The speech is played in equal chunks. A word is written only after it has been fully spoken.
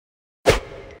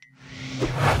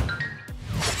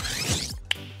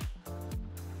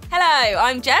Hello,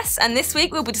 I'm Jess, and this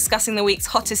week we'll be discussing the week's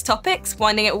hottest topics,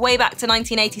 winding it way back to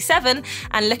 1987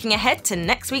 and looking ahead to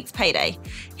next week's Payday.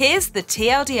 Here's the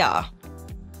TLDR.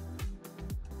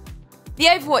 The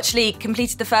Overwatch League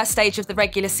completed the first stage of the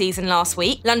regular season last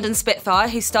week. London Spitfire,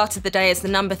 who started the day as the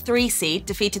number 3 seed,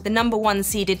 defeated the number 1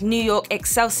 seeded New York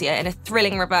Excelsior in a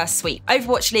thrilling reverse sweep.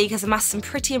 Overwatch League has amassed some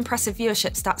pretty impressive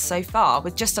viewership stats so far,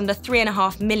 with just under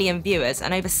 3.5 million viewers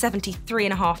and over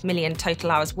 73.5 million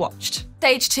total hours watched.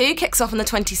 Stage 2 kicks off on the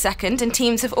 22nd, and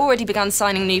teams have already begun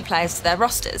signing new players to their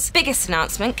rosters. Biggest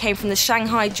announcement came from the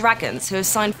Shanghai Dragons, who have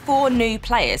signed 4 new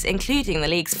players, including the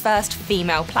league's first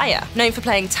female player. Known for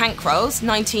playing tank roles,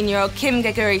 19-year-old Kim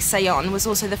Gaguri Seon was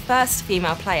also the first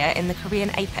female player in the Korean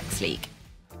Apex League.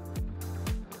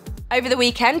 Over the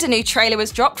weekend, a new trailer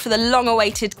was dropped for the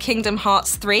long-awaited Kingdom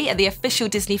Hearts 3 at the official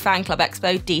Disney Fan Club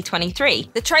Expo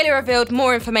D23. The trailer revealed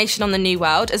more information on the new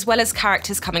world, as well as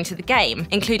characters coming to the game,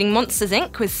 including Monsters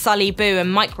Inc. with Sully, Boo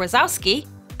and Mike Wazowski,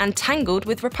 and Tangled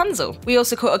with Rapunzel. We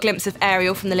also caught a glimpse of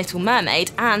Ariel from The Little Mermaid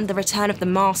and the return of the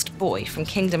masked boy from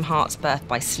Kingdom Hearts Birth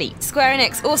by Sleep. Square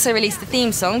Enix also released a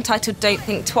theme song titled Don't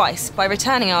Think Twice by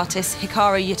returning artist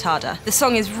Hikaru Utada. The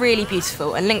song is really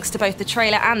beautiful, and links to both the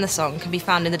trailer and the song can be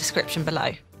found in the description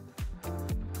below.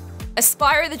 A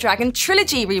Spyro the Dragon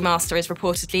trilogy remaster is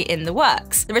reportedly in the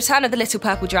works. The return of the Little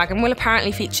Purple Dragon will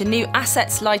apparently feature new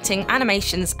assets, lighting,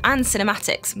 animations, and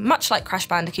cinematics, much like Crash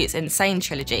Bandicoot's Insane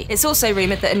trilogy. It's also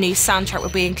rumoured that a new soundtrack will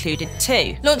be included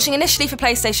too. Launching initially for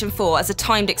PlayStation 4 as a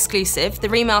timed exclusive, the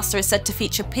remaster is said to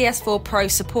feature PS4 Pro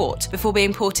support before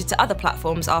being ported to other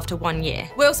platforms after 1 year.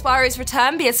 Will Spyro's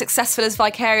return be as successful as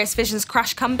Vicarious Vision's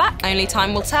Crash comeback? Only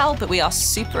time will tell, but we are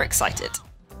super excited.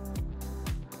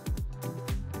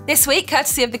 This week,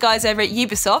 courtesy of the guys over at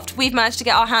Ubisoft, we've managed to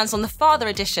get our hands on the Father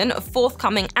edition of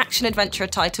forthcoming action-adventure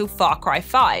title Far Cry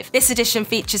 5. This edition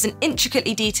features an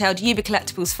intricately detailed Ubi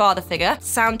Collectibles father figure,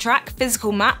 soundtrack,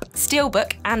 physical map,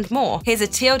 steelbook, and more. Here's a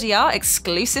TLDR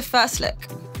exclusive first look.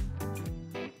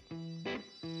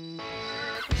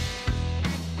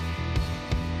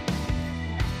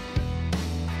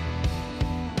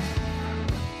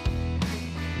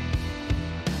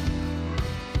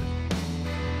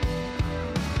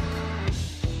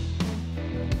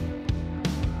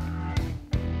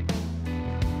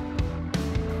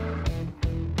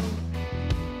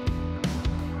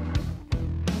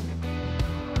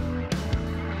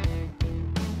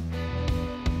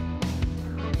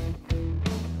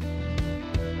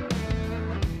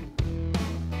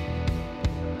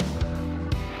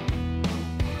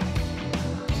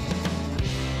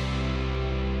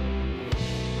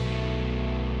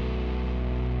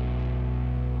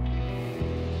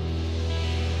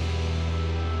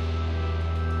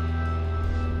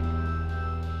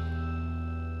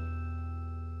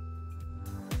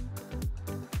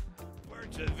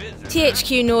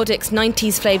 THQ Nordic's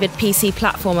 90s flavoured PC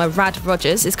platformer Rad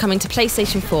Rogers is coming to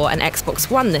PlayStation 4 and Xbox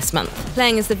One this month.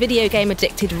 Playing as the video game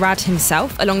addicted Rad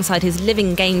himself, alongside his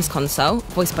living games console,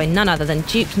 voiced by none other than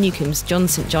Duke Nukem's John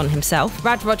St. John himself,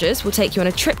 Rad Rogers will take you on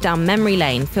a trip down memory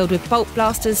lane filled with bolt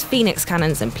blasters, phoenix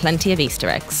cannons and plenty of Easter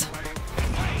eggs.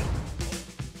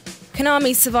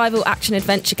 Konami's survival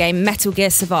action-adventure game Metal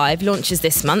Gear Survive launches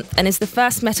this month and is the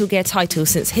first Metal Gear title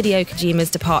since Hideo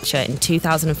Kojima's departure in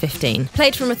 2015.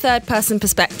 Played from a third-person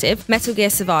perspective, Metal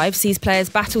Gear Survive sees players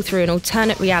battle through an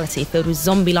alternate reality filled with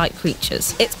zombie-like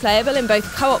creatures. It's playable in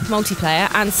both co-op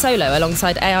multiplayer and solo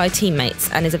alongside AI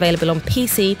teammates, and is available on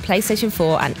PC, PlayStation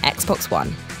 4 and Xbox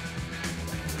One.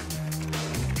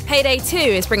 Payday 2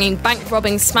 is bringing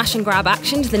bank-robbing smash-and-grab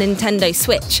action to the Nintendo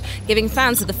Switch, giving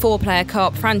fans of the 4-player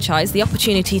co-op franchise the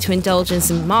opportunity to indulge in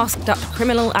some masked-up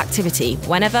criminal activity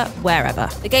whenever, wherever.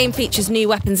 The game features new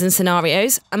weapons and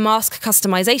scenarios, a mask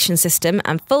customization system,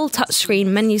 and full touchscreen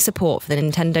menu support for the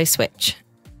Nintendo Switch.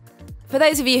 For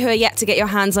those of you who are yet to get your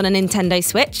hands on a Nintendo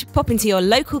Switch, pop into your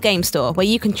local game store where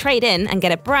you can trade in and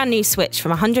get a brand new Switch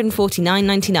from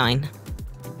 $149.99.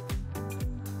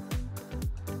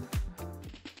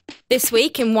 This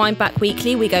week in Wind Back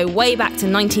Weekly, we go way back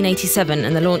to 1987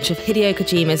 and the launch of Hideo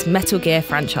Kojima's Metal Gear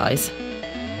franchise.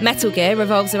 Metal Gear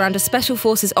revolves around a Special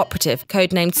Forces operative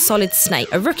codenamed Solid Snake,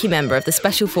 a rookie member of the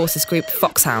Special Forces group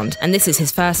Foxhound, and this is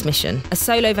his first mission, a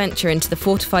solo venture into the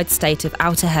fortified state of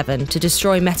Outer Heaven to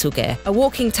destroy Metal Gear, a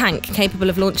walking tank capable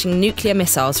of launching nuclear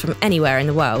missiles from anywhere in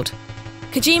the world.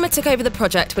 Kojima took over the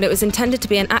project when it was intended to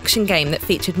be an action game that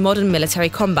featured modern military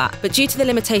combat, but due to the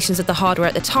limitations of the hardware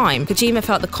at the time, Kojima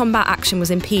felt the combat action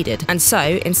was impeded, and so,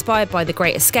 inspired by The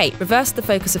Great Escape, reversed the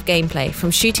focus of gameplay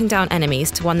from shooting down enemies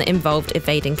to one that involved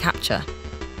evading capture.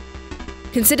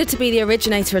 Considered to be the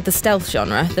originator of the stealth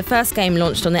genre, the first game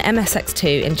launched on the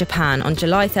MSX2 in Japan on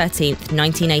July 13,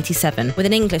 1987, with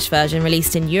an English version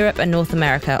released in Europe and North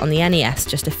America on the NES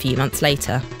just a few months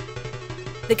later.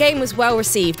 The game was well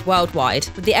received worldwide,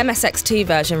 with the MSX2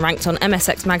 version ranked on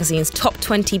MSX Magazine's top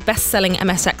 20 best-selling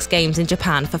MSX games in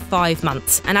Japan for 5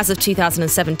 months, and as of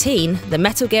 2017, the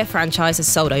Metal Gear franchise has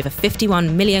sold over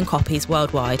 51 million copies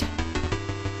worldwide.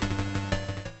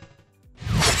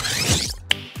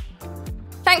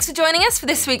 Thanks for joining us for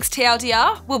this week's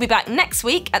TLDR. We'll be back next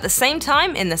week at the same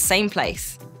time in the same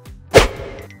place.